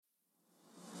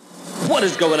What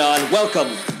is going on? Welcome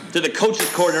to the Coach's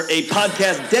Corner, a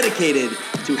podcast dedicated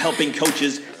to helping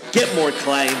coaches get more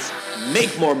clients,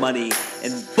 make more money,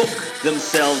 and book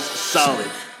themselves solid.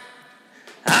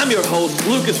 I'm your host,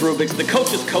 Lucas Rubix, the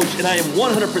Coach's Coach, and I am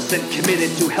 100%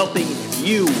 committed to helping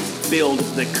you build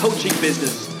the coaching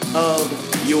business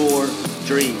of your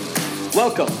dreams.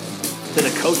 Welcome to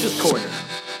the Coach's Corner.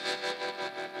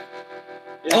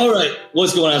 All right,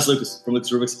 what's going on? It's Lucas from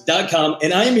lucasrubix.com,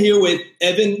 and I am here with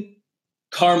Evan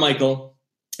CARMICHAEL,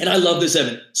 and I love this,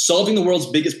 Evan. Solving the world's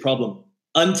biggest problem,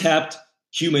 untapped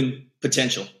human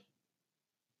potential.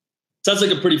 Sounds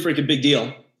like a pretty freaking big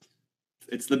deal.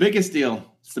 It's the biggest deal.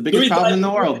 It's the biggest problem in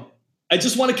the world. I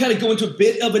just want to kind of go into a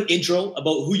bit of an intro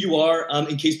about who you are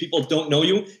in case people don't know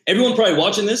you. Everyone probably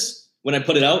watching this, when I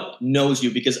put it out, knows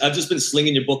you because I've just been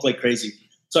slinging your book like crazy.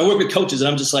 So I work with coaches and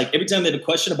I'm just like, every time they have a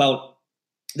question about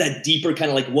that deeper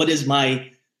kind of like, what's my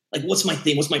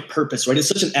thing? What's my purpose, right? It's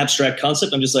such an abstract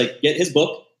concept. I'm just like, get his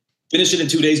book, finish it in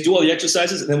 2 days, do all the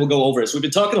exercises, and then we'll go over it. So we've been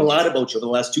talking a lot about you over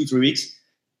the last 2-3 weeks.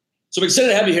 So I'm excited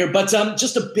to have you here, but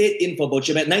just a bit info about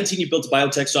you. At 19, you built a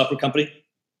biotech software company.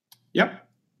 Yep.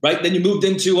 Right. Then you moved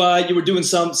into, you were doing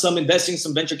some investing,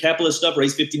 some venture capitalist stuff,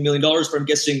 raised $15 million for, I'm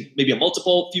guessing, maybe a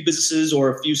few businesses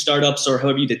or a few startups or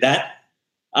however you did that.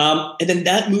 And then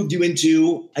that moved you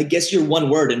into, I guess, your one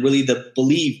word and really the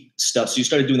believe stuff. So you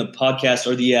started doing the podcast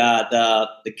or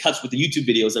the cuts with the YouTube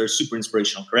videos that are super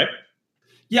inspirational, correct?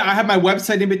 Yeah, I have my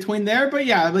website in between there, but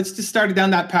yeah, let's just start down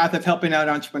that path of helping out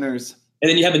entrepreneurs. And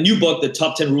then you have a new book, The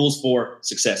Top 10 Rules for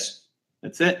Success.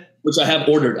 That's it. Which I have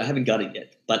ordered. I haven't got it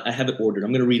yet, but I have it ordered.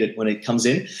 I'm going to read it when it comes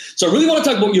in. So I really want to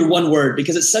talk about your one word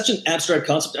because it's such an abstract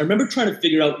concept. I remember trying to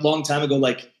figure out a long time ago,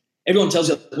 like everyone tells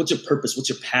you, what's your purpose? What's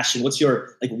your passion? What's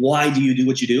your, like, why do you do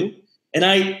what you do? And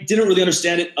I didn't really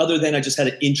understand it other than I just had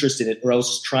an interest in it or I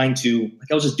was trying to, like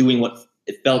I was just doing what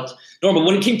it felt normal.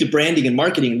 When it came to branding and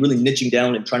marketing and really niching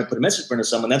down and trying to put a message in front of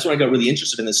someone, that's when I got really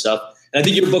interested in this stuff. And I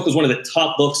think your book was one of the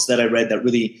top books that I read that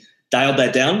really dialed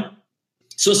that down.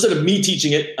 So instead of me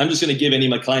teaching it, I'm just going to give any of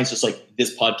my clients just like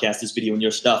this podcast, this video, and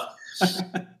your stuff.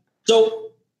 So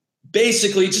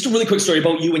basically, just a really quick story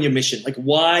about you and your mission. Like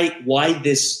why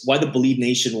the Believe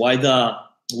Nation? Why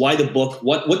the book?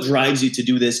 What drives you to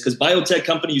do this? Because biotech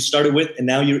company you started with, and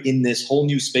now you're in this whole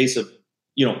new space of,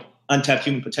 untapped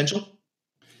human potential.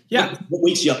 Yeah. What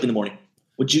wakes you up in the morning?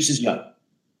 What juices you up?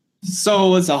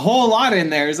 So it's a whole lot in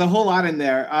there.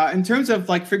 In terms of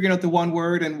like figuring out the one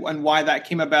word and why that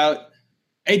came about,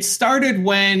 it started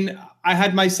when I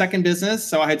had my second business.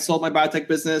 So I had sold my biotech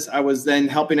business. I was then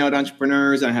helping out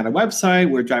entrepreneurs. I had a website.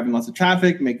 We were driving lots of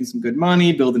traffic, making some good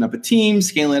money, building up a team,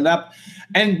 scaling it up.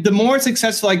 And the more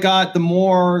successful I got, the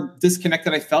more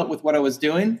disconnected I felt with what I was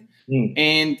doing.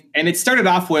 And it started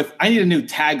off with, I need a new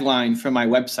tagline for my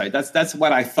website. That's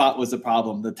what I thought was the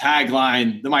problem. The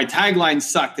tagline, my tagline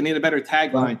sucked. I need a better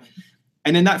tagline.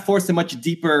 And then that forced a much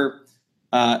deeper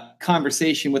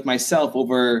conversation with myself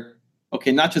over,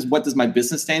 okay, not just what does my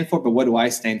business stand for, but what do I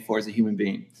stand for as a human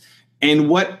being? And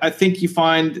what I think you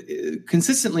find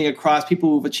consistently across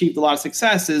people who've achieved a lot of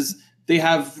success is they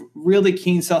have really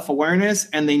keen self-awareness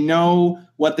and they know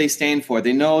what they stand for.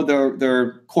 They know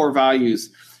their core values.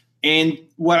 And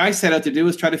what I set out to do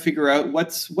is try to figure out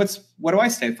what do I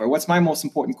stand for? What's my most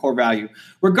important core value,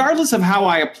 regardless of how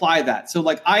I apply that. So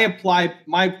like I apply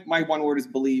my one word is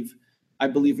believe. I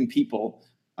believe in people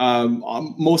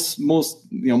most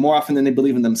more often than they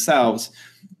believe in themselves.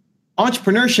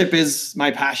 Entrepreneurship is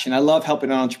my passion. I love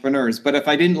helping entrepreneurs. But if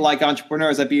I didn't like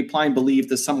entrepreneurs, I'd be applying believe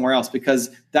to somewhere else because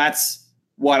that's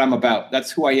what I'm about. That's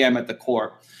who I am at the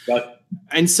core. Got it.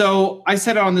 And so I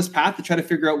set out on this path to try to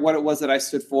figure out what it was that I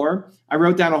stood for. I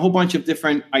wrote down a whole bunch of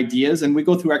different ideas, and we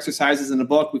go through exercises in the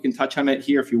book. We can touch on it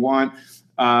here if you want.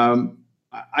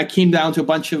 I came down to a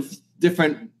bunch of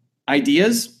different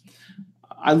ideas.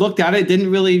 I looked at it,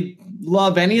 didn't really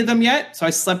love any of them yet, so I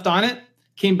slept on it.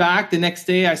 Came back the next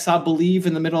day, I saw believe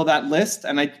in the middle of that list,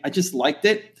 and I just liked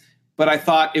it. But I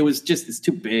thought it's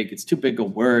too big. It's too big a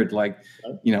word. Like,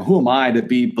 who am I to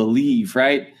be believe,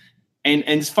 right? And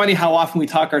it's funny how often we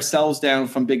talk ourselves down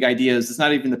from big ideas. It's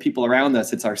not even the people around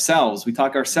us, it's ourselves. We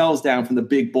talk ourselves down from the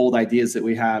big, bold ideas that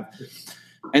we have.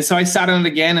 And so I sat on it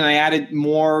again and I added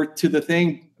more to the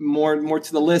thing, more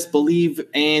to the list, believe,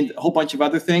 and a whole bunch of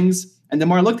other things. And the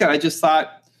more I looked at it, I just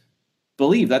thought,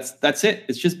 believe, that's it.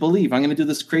 It's just believe. I'm going to do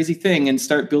this crazy thing and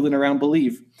start building around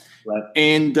believe. Right.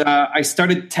 And I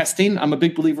started testing. I'm a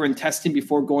big believer in testing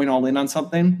before going all in on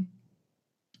something.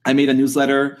 I made a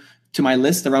newsletter to my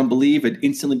list around believe. It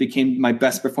instantly became my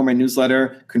best performing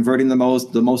newsletter, converting the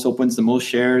most opens, the most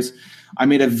shares. I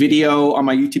made a video on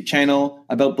my YouTube channel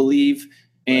about believe.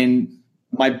 And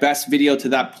My best video to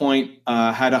that point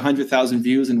had 100,000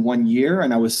 views in 1 year,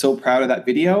 and I was so proud of that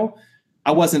video.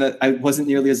 I wasn't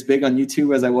nearly as big on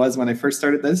YouTube as I was when I first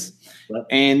started this,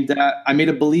 and I made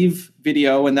a Believe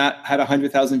video, and that had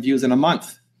 100,000 views in a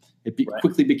month. It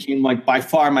quickly became like by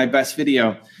far my best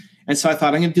video, and so I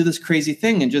thought I'm going to do this crazy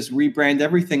thing and just rebrand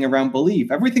everything around Believe.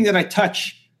 Everything that I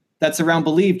touch that's around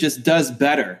Believe just does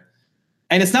better.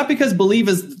 And it's not because believe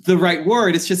is the right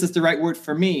word. It's just it's the right word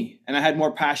for me. And I had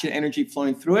more passion, energy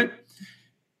flowing through it.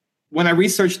 When I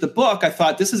researched the book, I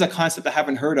thought this is a concept I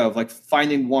haven't heard of, like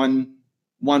finding one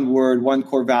word, one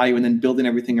core value, and then building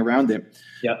everything around it.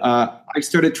 Yep. I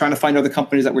started trying to find other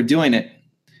companies that were doing it.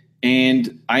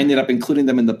 And I ended up including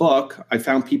them in the book. I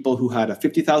found people who had a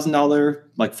 $50,000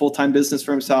 like full-time business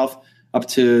for himself up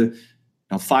to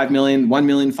 5 million, 1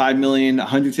 million, 5 million,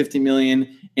 150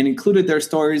 million, and included their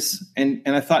stories. And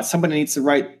I thought somebody needs to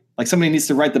write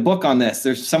the book on this.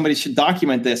 Somebody should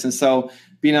document this. And so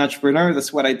being an entrepreneur,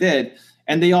 that's what I did.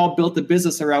 And they all built a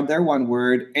business around their one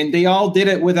word, and they all did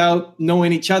it without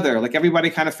knowing each other. Like everybody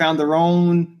kind of found their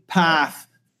own path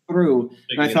through.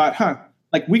 And I thought,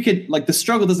 the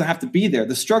struggle doesn't have to be there.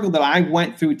 The struggle that I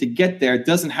went through to get there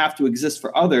doesn't have to exist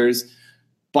for others.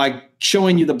 By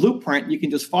showing you the blueprint, you can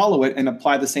just follow it and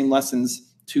apply the same lessons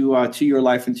to your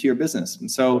life and to your business. And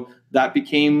so that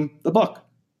became the book.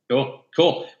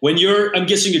 Cool. I'm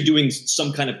guessing you're doing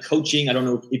some kind of coaching. I don't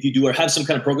know if you do or have some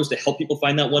kind of programs to help people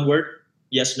find that one word.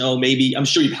 Yes, no, maybe. I'm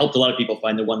sure you've helped a lot of people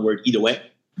find their one word either way.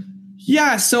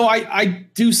 Yeah, so I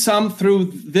do some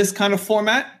through this kind of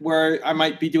format where I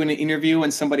might be doing an interview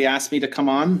and somebody asks me to come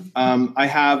on. I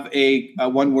have a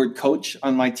one-word coach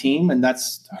on my team, and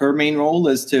that's her main role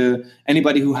is to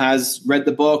anybody who has read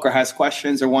the book or has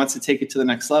questions or wants to take it to the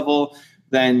next level,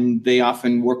 then they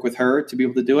often work with her to be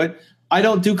able to do it. I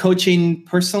don't do coaching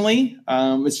personally.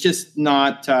 It's just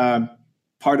not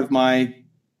part of my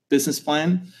business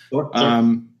plan. Sure.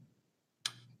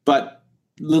 But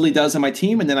Lily does on my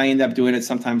team, and then I end up doing it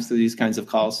sometimes through these kinds of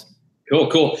calls.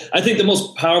 Cool. I think the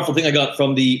most powerful thing I got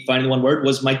from the finding one word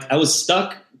was I was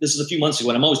stuck. This is a few months ago,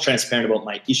 and I'm always transparent about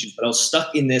my issues, but I was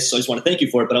stuck in this. So I just want to thank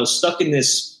you for it. But I was stuck in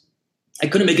this. I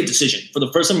couldn't make a decision for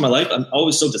the first time in my life. I'm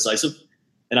always so decisive,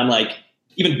 and I'm like,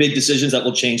 even big decisions that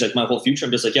will change like my whole future.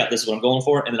 I'm just like, yeah, this is what I'm going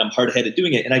for. And then I'm hard headed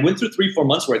doing it. And I went through 3-4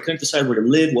 months where I couldn't decide where to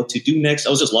live, what to do next. I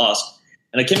was just lost.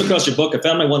 And I came across your book. I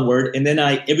found my one word. And then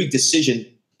every decision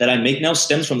that I make now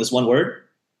stems from this one word.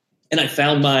 And I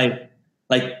found my,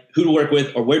 who to work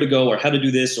with or where to go or how to do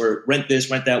this or rent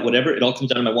this, rent that, whatever. It all comes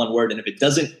down to my one word. And if it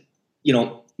doesn't,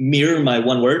 mirror my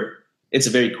one word, it's a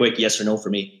very quick yes or no for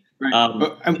me. Right.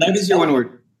 What is your one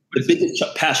word? The biggest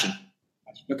passion.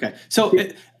 Okay. So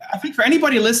I think for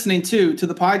anybody listening to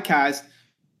the podcast,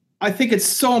 I think it's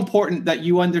so important that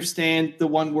you understand the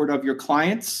one word of your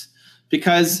clients.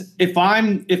 Because if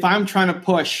I'm trying to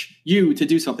push you to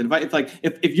do something,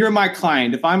 if you're my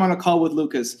client, if I'm on a call with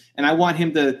Lucas and I want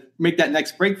him to make that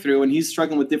next breakthrough and he's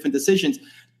struggling with different decisions,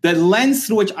 the lens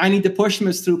through which I need to push him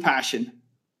is through passion.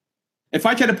 If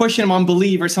I try to push him on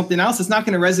believe or something else, it's not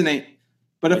going to resonate.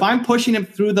 But if I'm pushing him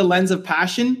through the lens of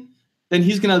passion, then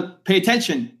he's going to pay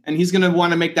attention and he's going to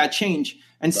want to make that change.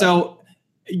 And so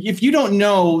if you don't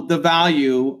know the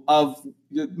value of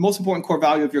the most important core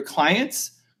value of your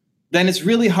clients, then it's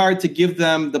really hard to give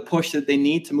them the push that they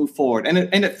need to move forward. And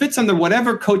it fits under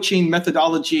whatever coaching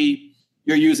methodology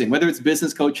you're using, whether it's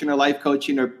business coaching or life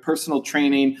coaching or personal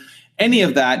training, any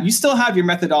of that. You still have your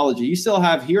methodology. You still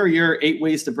have, here are your 8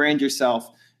 ways to brand yourself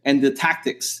and the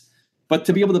tactics. But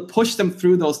to be able to push them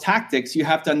through those tactics, you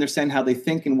have to understand how they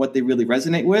think and what they really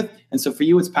resonate with. And so for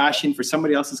you, it's passion. For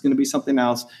somebody else, it's going to be something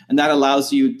else. And that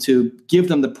allows you to give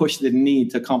them the push they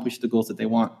need to accomplish the goals that they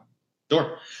want.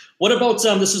 Sure. What about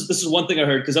this is one thing I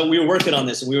heard because we were working on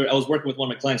this and I was working with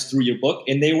one of my clients through your book,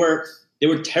 and they were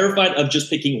terrified of just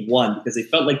picking one because they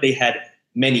felt like they had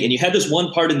many. And you had this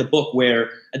one part in the book where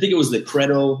I think it was the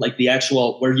credo, like the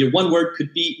actual where your one word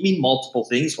could mean multiple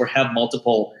things or have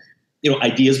multiple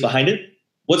ideas behind it.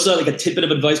 What's like a tidbit of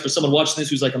advice for someone watching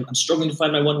this who's like, I'm struggling to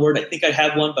find my one word. I think I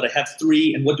have one, but I have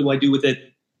 3, and what do I do with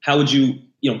it? How would you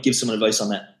give someone advice on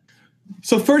that?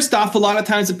 So first off, a lot of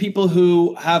times the people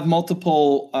who have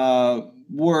multiple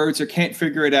words or can't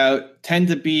figure it out tend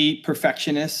to be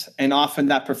perfectionists. And often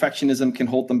that perfectionism can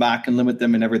hold them back and limit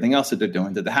them in everything else that they're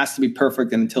doing. That it has to be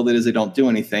perfect, and until it is, they don't do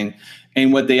anything.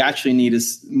 And what they actually need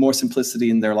is more simplicity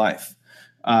in their life.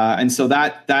 And so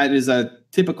that is a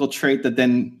typical trait that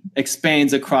then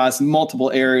expands across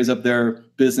multiple areas of their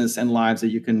business and lives that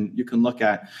you can look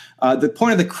at. The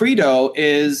point of the credo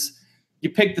is you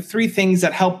pick the 3 things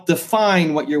that help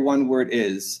define what your one word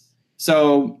is.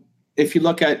 So if you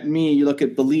look at me, you look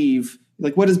at believe,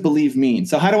 Like, what does believe mean?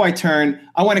 So how do I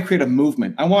want to create a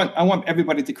movement. I want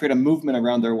everybody to create a movement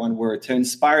around their one word to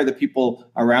inspire the people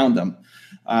around them.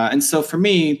 And so for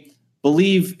me,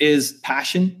 believe is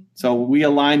passion. So we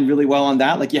align really well on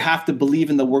that. Like, you have to believe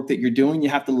in the work that you're doing. You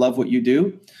have to love what you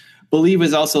do. Believe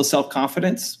is also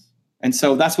self-confidence. And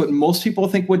so that's what most people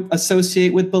think would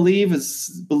associate with believe,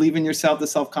 is believe in yourself, the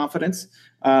self-confidence.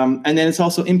 And then it's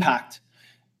also impact.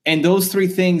 And those three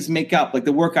things make up, like,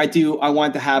 the work I do, I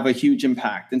want to have a huge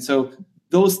impact. And so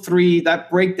those three, that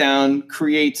breakdown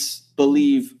creates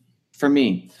believe for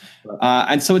me.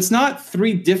 And so it's not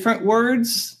three different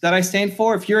words that I stand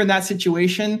for. If you're in that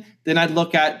situation, then I'd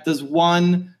look at, does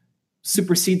one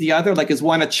supersede the other? Like, is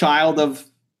one a child of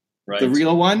the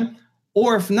real one?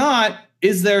 Or if not,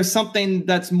 is there something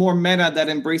that's more meta that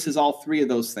embraces all three of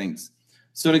those things?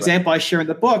 So an example I share in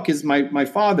the book is my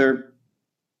father.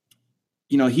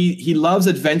 You know, he loves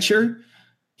adventure.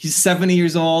 He's 70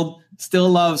 years old, still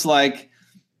loves like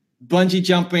bungee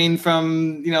jumping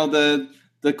from, you know,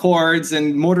 the cords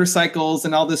and motorcycles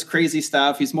and all this crazy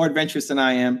stuff. He's more adventurous than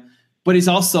I am, but he's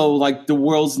also like the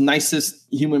world's nicest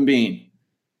human being.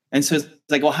 And so it's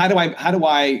like, well, how do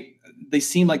I, they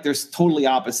seem like they're totally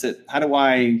opposite.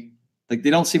 They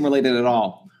don't seem related at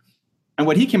all. And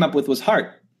what he came up with was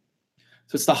heart.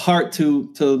 So it's the heart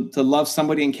to love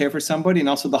somebody and care for somebody, and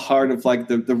also the heart of like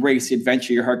the race, the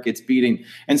adventure, your heart gets beating.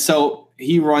 And so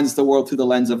he runs the world through the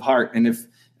lens of heart.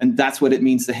 And that's what it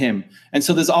means to him. And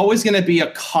so there's always going to be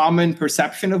a common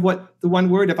perception of what the one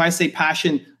word. If I say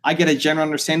passion, I get a general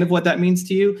understanding of what that means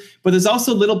to you. But there's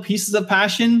also little pieces of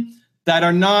passion that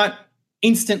are not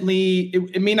instantly,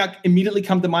 it may not immediately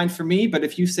come to mind for me, but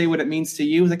if you say what it means to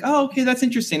you, it's like, oh, okay, that's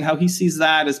interesting how he sees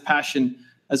that as passion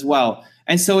as well.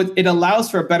 And so it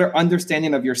allows for a better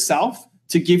understanding of yourself,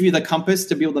 to give you the compass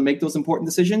to be able to make those important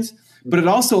decisions. But it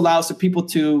also allows for people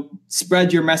to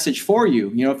spread your message for you.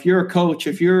 You know, if you're a coach,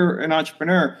 if you're an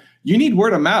entrepreneur, you need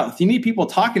word of mouth. You need people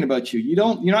talking about you.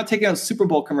 You're not taking out Super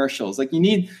Bowl commercials. Like, you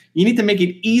need to make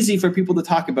it easy for people to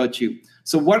talk about you.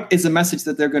 So what is the message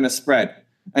that they're going to spread?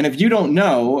 And if you don't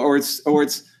know, or it's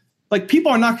like,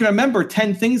 people are not going to remember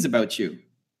 10 things about you.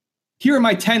 Here are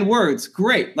my 10 words.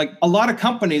 Great. Like, a lot of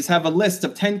companies have a list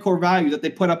of 10 core values that they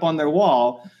put up on their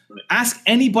wall. Ask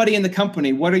anybody in the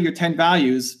company, what are your 10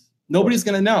 values? Nobody's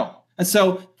going to know. And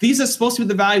so these are supposed to be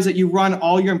the values that you run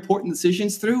all your important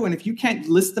decisions through. And if you can't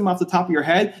list them off the top of your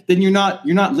head, then you're not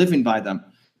living by them.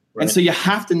 Right. And so you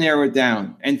have to narrow it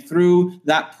down. And through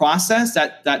that process,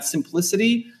 that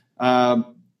simplicity,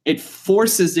 it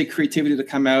forces the creativity to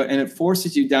come out, and it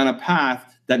forces you down a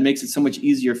path that makes it so much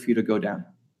easier for you to go down.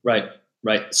 Right.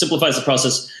 Simplifies the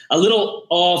process. A little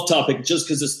off topic, just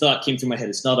because this thought came through my head.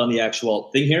 It's not on the actual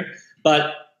thing here.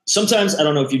 But sometimes, I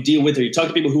don't know if you deal with or you talk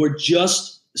to people who are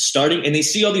just starting and they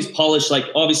see all these polished, like,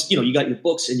 obviously, you got your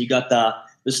books and you got the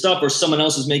stuff where someone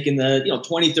else is making the,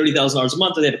 $20,000, $30,000 a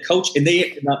month, and they have a coach and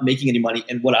they are not making any money.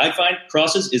 And what I find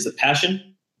crosses is the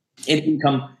passion and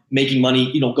income, making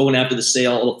money, going after the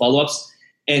sale, all the follow-ups.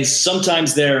 And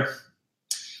sometimes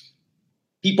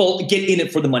people get in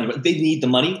it for the money, but they need the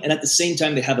money. And at the same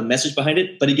time, they have a message behind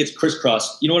it, but it gets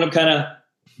crisscrossed. You know what I'm kind of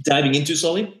diving into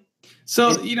slowly?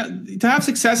 So, to have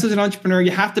success as an entrepreneur,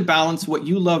 you have to balance what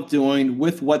you love doing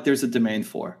with what there's a demand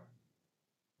for.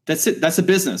 That's it. That's a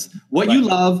business. What you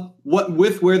love,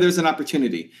 with where there's an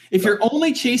opportunity. If you're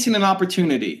only chasing an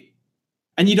opportunity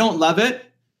and you don't love it,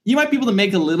 you might be able to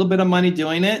make a little bit of money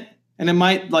doing it. And it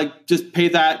might just pay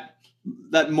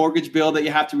that mortgage bill that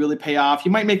you have to really pay off.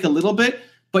 You might make a little bit,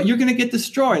 but you're going to get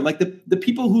destroyed. Like, the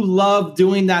people who love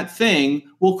doing that thing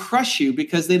will crush you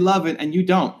because they love it and you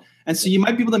don't. And so you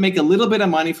might be able to make a little bit of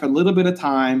money for a little bit of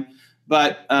time,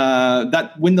 but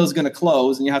that window's going to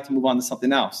close and you have to move on to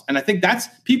something else. And I think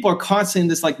people are constantly in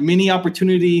this mini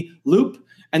opportunity loop,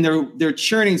 and they're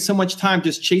churning so much time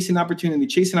just chasing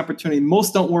opportunity.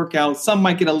 Most don't work out. Some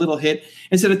might get a little hit,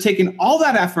 instead of taking all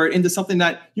that effort into something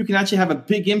that you can actually have a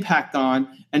big impact on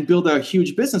and build a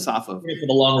huge business off of. For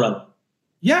the long run.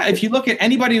 Yeah, if you look at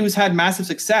anybody who's had massive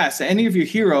success, any of your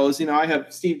heroes, I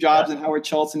have Steve Jobs and Howard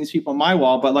Schultz and these people on my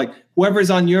wall, but whoever's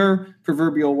on your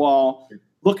proverbial wall,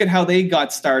 look at how they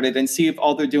got started and see if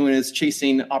all they're doing is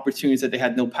chasing opportunities that they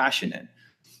had no passion in.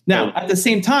 Now, at the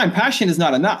same time, passion is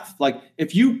not enough.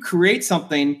 If you create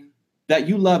something that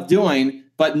you love doing,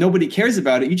 but nobody cares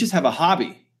about it, you just have a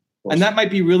hobby. And that might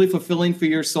be really fulfilling for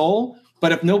your soul.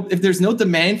 But if there's no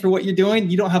demand for what you're doing,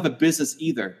 you don't have a business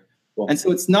either. And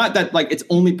so it's not that it's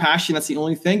only passion. That's the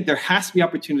only thing. There has to be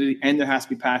opportunity and there has to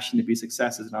be passion to be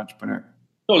success as an entrepreneur.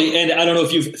 Totally. And I don't know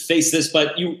if you've faced this,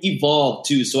 but you evolved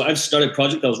too. So I've started a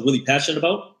project that I was really passionate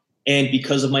about. And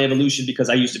because of my evolution, because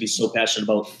I used to be so passionate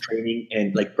about training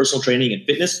and like personal training and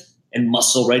fitness and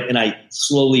muscle, right? And I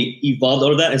slowly evolved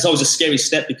out of that. And it's always a scary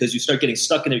step because you start getting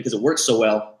stuck in it because it works so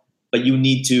well, but you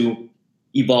need to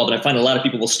evolve. And I find a lot of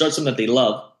people will start something that they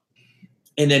love,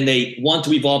 and then they want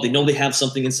to evolve. They know they have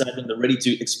something inside them. They're ready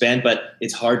to expand, but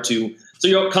it's hard to. So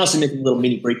you're constantly making little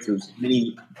mini breakthroughs,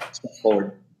 mini steps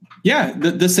forward. Yeah,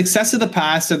 the success of the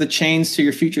past are the chains to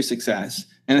your future success.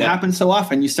 And it happens so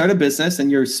often. You start a business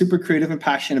and you're super creative and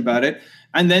passionate about it.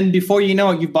 And then before you know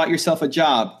it, you've bought yourself a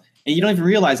job. And you don't even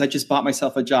realize I just bought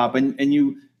myself a job. And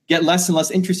you get less and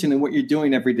less interested in what you're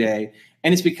doing every day.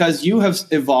 And it's because you have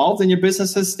evolved and your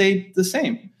business has stayed the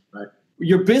same. Right.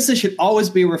 Your business should always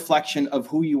be a reflection of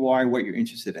who you are and what you're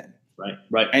interested in.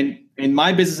 Right. And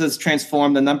my business has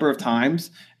transformed a number of times.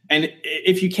 And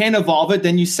if you can't evolve it,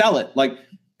 then you sell it. Like,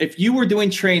 if you were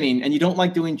doing training and you don't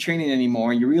like doing training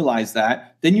anymore and you realize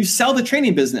that, then you sell the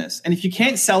training business. And if you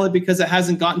can't sell it because it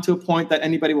hasn't gotten to a point that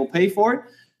anybody will pay for it,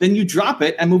 then you drop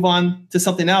it and move on to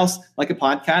something else, like a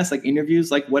podcast, like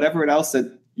interviews, like whatever else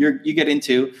that you get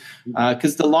into.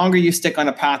 Because the longer you stick on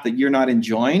a path that you're not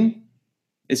enjoying,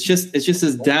 it's just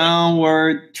this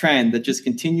downward trend that just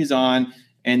continues on,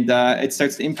 and it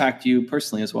starts to impact you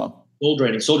personally as well. Soul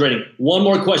draining. One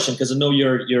more question, because I know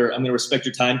I'm going to respect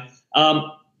your time.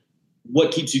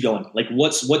 What keeps you going? Like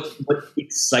what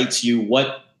excites you?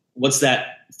 What's that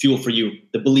fuel for you?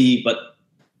 The belief, but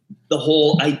the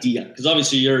whole idea. Because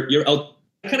obviously you're out.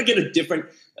 I kind of get a different.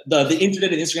 The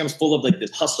internet and Instagram is full of like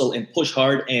this hustle and push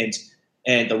hard and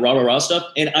the rah stuff.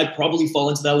 And I probably fall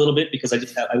into that a little bit because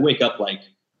I wake up like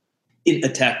in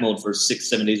attack mode for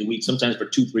 6-7 days a week, sometimes for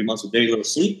 2-3 months with very little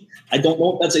sleep. I don't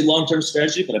know if that's a long-term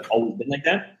strategy, but I've always been like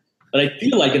that. But I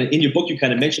feel like in your book you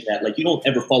kind of mentioned that, like you don't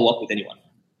ever follow up with anyone.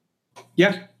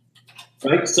 Yeah.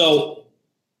 Right. So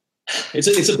it's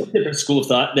a bit different school of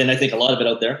thought than I think a lot of it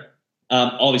out there.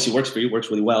 Obviously works for you, works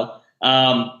really well.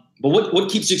 But what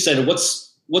keeps you excited?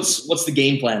 What's the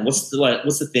game plan? What's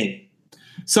the thing?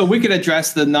 So we could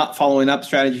address the not following up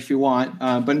strategy if you want.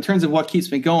 But in terms of what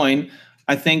keeps me going,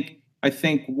 I think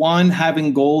one,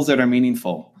 having goals that are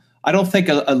meaningful. I don't think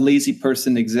a lazy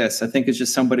person exists. I think it's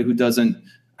just somebody who doesn't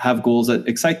have goals that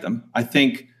excite them. I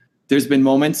think there's been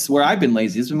moments where I've been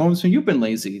lazy. There's been moments when you've been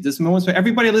lazy. There's moments where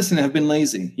everybody listening have been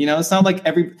lazy. You know, it's not like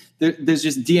there's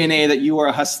just DNA that you are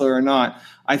a hustler or not.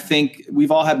 I think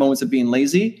we've all had moments of being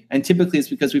lazy. And typically it's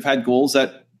because we've had goals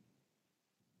that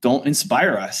don't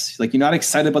inspire us. Like, you're not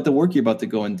excited about the work you're about to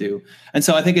go and do. And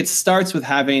so I think it starts with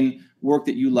having work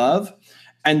that you love.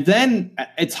 And then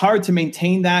it's hard to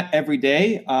maintain that every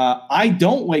day. I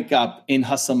don't wake up in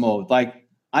hustle mode. Like,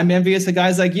 I'm envious of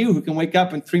guys like you who can wake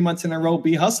up and 3 months in a row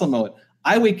be hustle mode.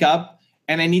 I wake up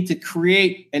and I need to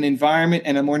create an environment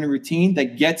and a morning routine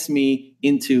that gets me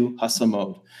into hustle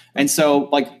mode. And so,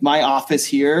 like, my office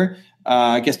here,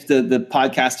 I guess the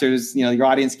podcasters, you know, your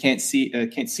audience can't see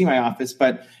my office,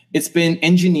 but it's been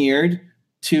engineered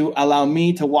to allow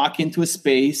me to walk into a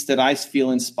space that I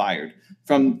feel inspired.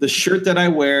 From the shirt that I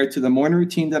wear to the morning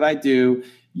routine that I do.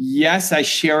 Yes, I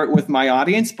share it with my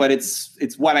audience, but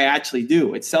it's what I actually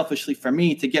do. It's selfishly for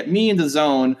me to get me in the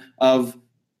zone of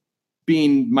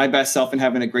being my best self and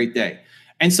having a great day.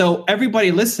 And so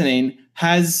everybody listening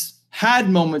has had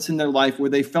moments in their life where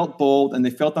they felt bold and they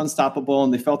felt unstoppable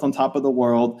and they felt on top of the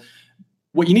world.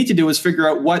 What you need to do is figure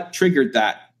out what triggered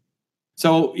that.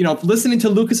 So, you know, if listening to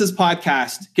Lucas's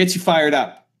podcast gets you fired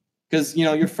up, because, you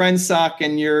know, your friends suck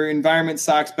and your environment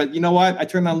sucks, but you know what? I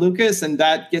turn on Lucas and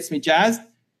that gets me jazzed.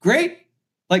 Great.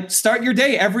 Like, start your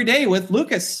day every day with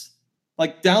Lucas.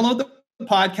 Like, download the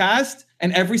podcast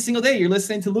and every single day you're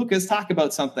listening to Lucas talk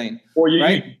about something. Or your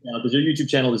right? YouTube channel, because your YouTube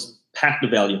channel is packed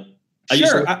with value.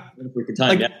 Sure.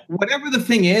 Whatever the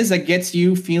thing is that gets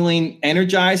you feeling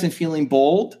energized and feeling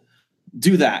bold,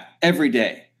 do that every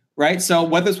day. Right. So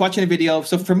whether it's watching a video.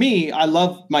 So for me, I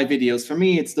love my videos. For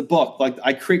me, it's the book. Like,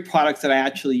 I create products that I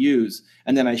actually use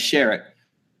and then I share it.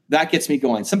 That gets me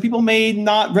going. Some people may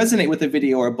not resonate with a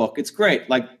video or a book. It's great.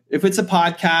 Like, if it's a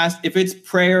podcast, if it's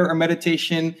prayer or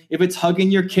meditation, if it's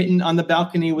hugging your kitten on the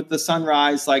balcony with the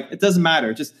sunrise, like, it doesn't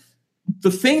matter. Just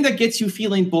the thing that gets you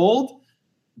feeling bold,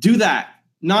 do that.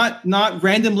 Not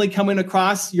randomly coming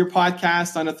across your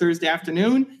podcast on a Thursday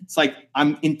afternoon. It's like,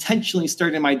 I'm intentionally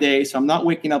starting my day, so I'm not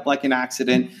waking up like an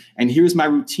accident. And here's my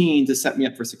routine to set me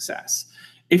up for success.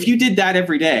 If you did that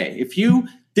every day, if you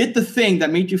did the thing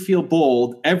that made you feel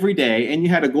bold every day and you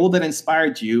had a goal that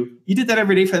inspired you, you did that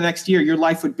every day for the next year, your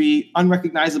life would be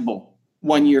unrecognizable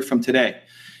 1 year from today.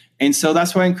 And so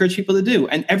that's what I encourage people to do.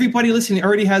 And everybody listening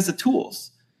already has the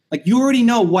tools. Like you already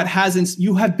know what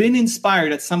you have been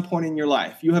inspired at some point in your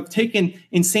life. You have taken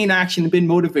insane action and been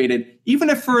motivated, even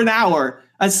if for an hour,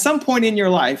 at some point in your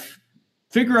life.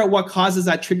 Figure out what causes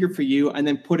that trigger for you and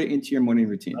then put it into your morning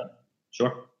routine.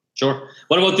 Sure.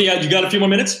 What about you got a few more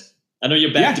minutes? I know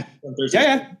you're back on Thursday.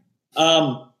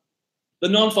 Yeah. The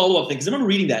non-follow-up thing, because I remember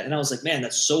reading that and I was like, man,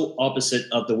 that's so opposite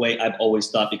of the way I've always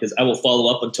thought, because I will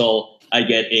follow up until I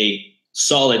get a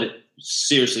solid,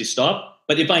 seriously stop.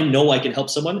 But if I know I can help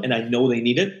someone and I know they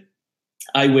need it,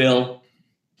 I will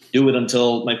do it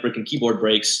until my freaking keyboard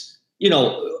breaks,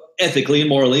 ethically and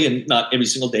morally, and not every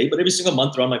single day, but every single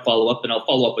month they're on my follow-up, and I'll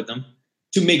follow up with them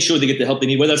to make sure they get the help they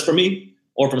need, whether that's from me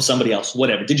or from somebody else,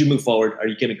 whatever. Did you move forward? Are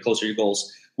you getting closer to your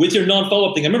goals? With your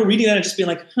non-follow-up thing, I remember reading that and just being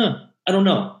like, I don't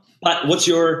know. But what's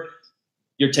your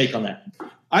take on that?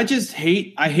 I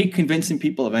hate convincing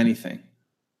people of anything.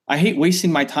 I hate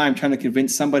wasting my time trying to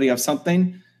convince somebody of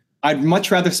something. I'd much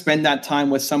rather spend that time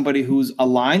with somebody who's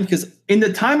aligned, because in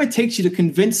the time it takes you to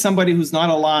convince somebody who's not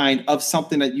aligned of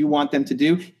something that you want them to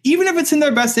do, even if it's in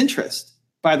their best interest,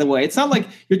 by the way, it's not like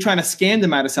you're trying to scam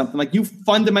them out of something. Like you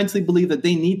fundamentally believe that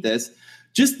they need this.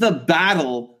 Just the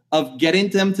battle of getting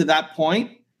them to that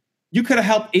point, you could have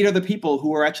helped 8 other people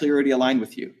who are actually already aligned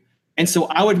with you. And so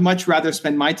I would much rather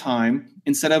spend my time,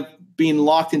 instead of being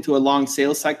locked into a long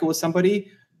sales cycle with somebody,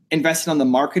 invested on the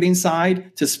marketing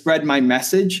side to spread my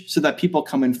message so that people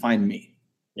come and find me.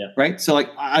 Yeah. Right. So like,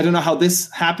 I don't know how this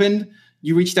happened.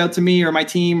 You reached out to me or my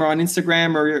team or on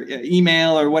Instagram or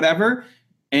email or whatever.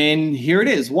 And here it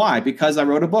is. Why? Because I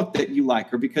wrote a book that you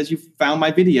like, or because you found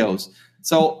my videos.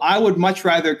 So I would much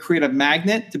rather create a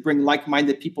magnet to bring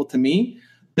like-minded people to me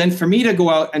than for me to go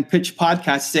out and pitch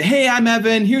podcasts, say, hey, I'm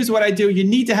Evan. Here's what I do. You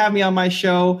need to have me on my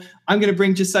show. I'm going to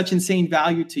bring just such insane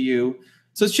value to you.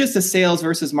 So it's just a sales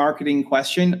versus marketing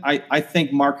question. I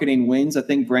think marketing wins. I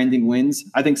think branding wins.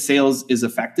 I think sales is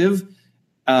effective.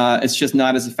 It's just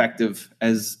not as effective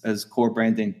as core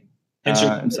branding. And so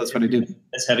that's what I do.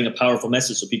 It's having a powerful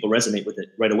message so people resonate with it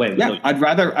right away. Yeah, I'd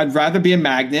rather be a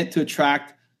magnet to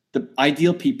attract the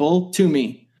ideal people to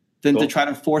me than to try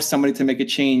to force somebody to make a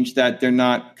change that they're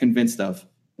not convinced of.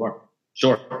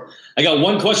 Sure. I got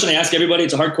one question I ask everybody.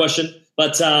 It's a hard question,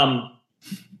 but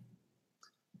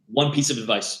one piece of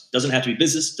advice. Doesn't have to be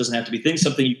business, doesn't have to be things,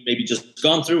 something you've maybe just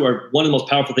gone through, or one of the most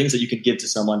powerful things that you could give to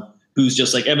someone who's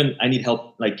just like, Evan, I need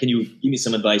help. Like, can you give me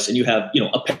some advice? And you have,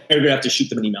 a paragraph to shoot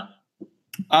them an email.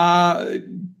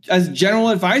 As general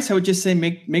advice, I would just say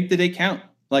make the day count.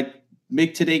 Like,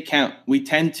 make today count. We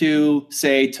tend to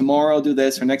say tomorrow I'll do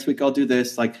this, or next week I'll do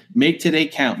this. Like, make today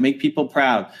count. Make people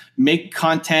proud. Make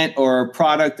content or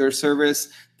product or service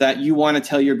that you want to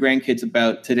tell your grandkids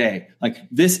about today. Like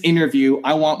this interview,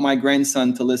 I want my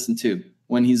grandson to listen to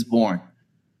when he's born.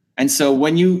 And so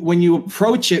when you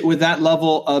approach it with that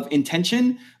level of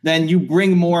intention, then you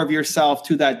bring more of yourself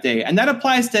to that day. And that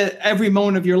applies to every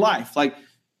moment of your life. Like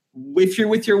if you're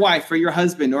with your wife or your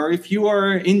husband, or if you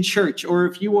are in church, or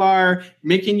if you are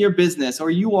making your business, or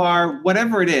you are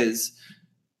whatever it is,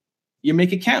 you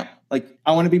make it count. Like,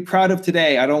 I want to be proud of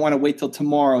today. I don't want to wait till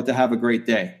tomorrow to have a great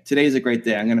day. Today is a great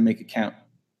day. I'm going to make it count.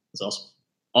 That's awesome.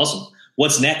 Awesome.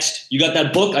 What's next? You got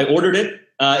that book. I ordered it.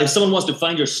 If someone wants to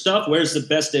find your stuff, where's the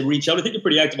best to reach out? I think you're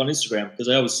pretty active on Instagram, because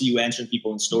I always see you answering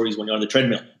people in stories when you're on the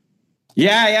treadmill.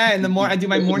 Yeah. In the morning, I do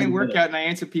my morning workout and I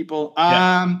answer people.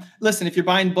 Listen, if you're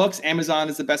buying books, Amazon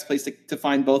is the best place to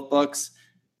find both books.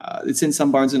 It's in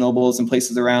some Barnes and Nobles and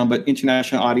places around, but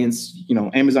international audience,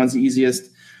 Amazon's the easiest.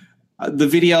 The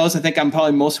videos, I think I'm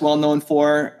probably most well known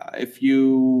for. If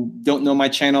you don't know my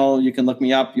channel, you can look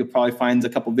me up. You'll probably find a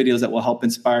couple videos that will help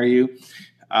inspire you.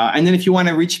 And then if you want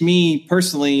to reach me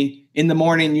personally in the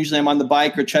morning, usually I'm on the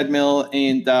bike or treadmill,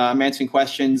 and I'm answering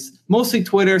questions, mostly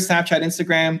Twitter, Snapchat,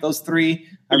 Instagram, those 3.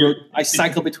 I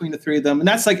cycle between the 3 of them. And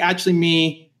that's like actually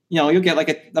me, you'll get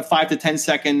like a 5 to 10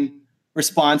 second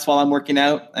response while I'm working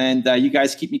out, and you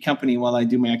guys keep me company while I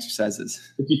do my exercises.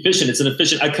 It's efficient. It's an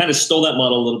efficient. I kind of stole that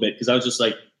model a little bit, because I was just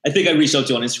like, I think I reached out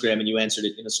to you on Instagram and you answered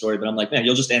it in a story, but I'm like, man,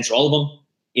 you'll just answer all of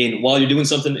them while you're doing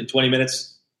something in 20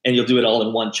 minutes, and you'll do it all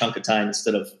in one chunk of time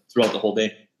instead of throughout the whole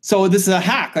day. So this is a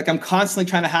hack. Like, I'm constantly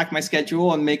trying to hack my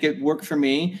schedule and make it work for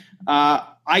me.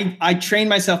 I train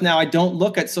myself now. I don't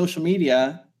look at social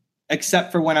media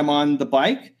except for when I'm on the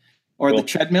bike or the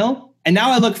treadmill. And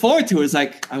now I look forward to it. It's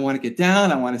like, I want to get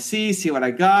down. I want to see what I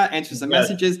got, answer some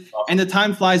messages. Awesome. And the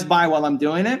time flies by while I'm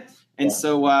doing it. And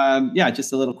so,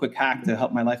 just a little quick hack to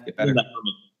help my life get better.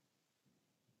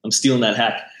 I'm stealing that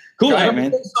hack. Cool. Right, man.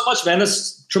 Thanks so much, man.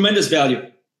 That's tremendous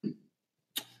value.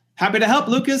 Happy to help,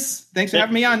 Lucas. Thanks for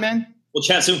having me on, man. We'll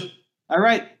chat soon. All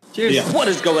right. Cheers. What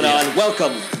is going on?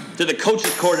 Welcome to the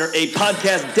Coach's Corner, a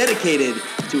podcast dedicated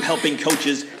to helping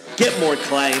coaches get more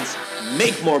clients,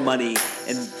 make more money,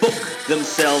 and book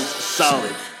themselves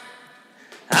solid.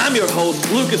 I'm your host,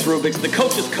 Lucas Rubix, the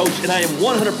coach's coach, and I am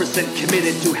 100%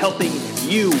 committed to helping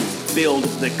you build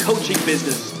the coaching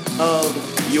business of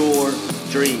your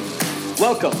dreams.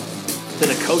 Welcome to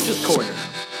the Coach's Corner.